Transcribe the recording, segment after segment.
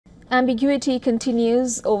Ambiguity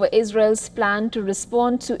continues over Israel's plan to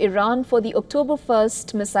respond to Iran for the October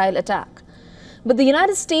 1st missile attack. But the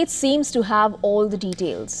United States seems to have all the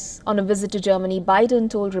details. On a visit to Germany, Biden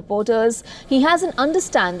told reporters he has an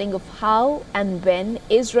understanding of how and when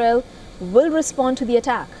Israel will respond to the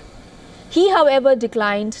attack. He, however,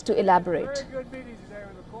 declined to elaborate. Very good meetings there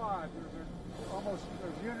in the Quad.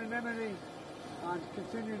 There's unanimity on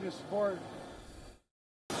continuing to support.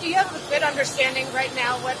 Do you have a good understanding right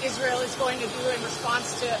now what Israel is going to do in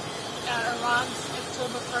response to Iran's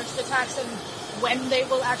October 1st attacks and when they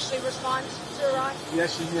will actually respond to Iran?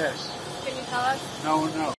 Yes and yes. Can you tell us? No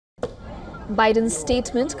and no. Biden's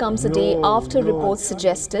statement comes a day after reports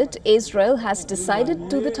suggested Israel has decided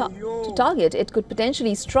to target it could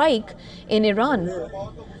potentially strike in Iran.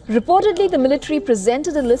 Reportedly, the military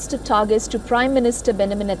presented a list of targets to Prime Minister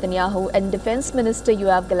Benjamin Netanyahu and Defense Minister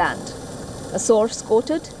Yoav Gallant. A source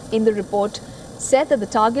quoted in the report said that the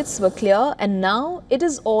targets were clear and now it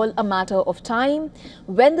is all a matter of time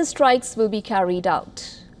when the strikes will be carried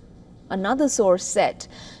out. Another source said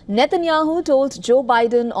Netanyahu told Joe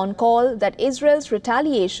Biden on call that Israel's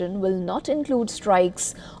retaliation will not include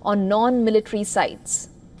strikes on non-military sites.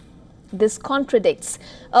 This contradicts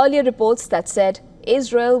earlier reports that said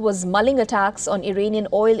Israel was mulling attacks on Iranian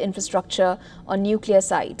oil infrastructure on nuclear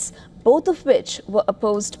sites, both of which were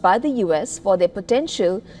opposed by the US for their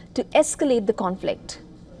potential to escalate the conflict.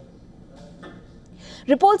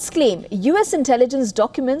 Reports claim US intelligence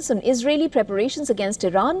documents on Israeli preparations against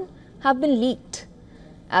Iran have been leaked.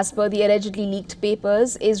 As per the allegedly leaked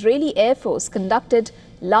papers, Israeli Air Force conducted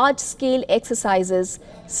large-scale exercises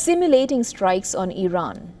simulating strikes on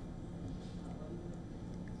Iran.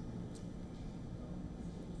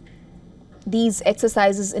 These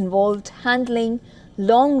exercises involved handling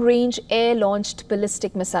long-range air-launched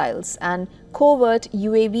ballistic missiles and covert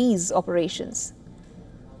UAVs operations.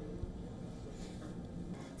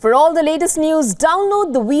 For all the latest news,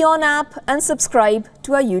 download the WION app and subscribe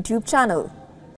to our YouTube channel.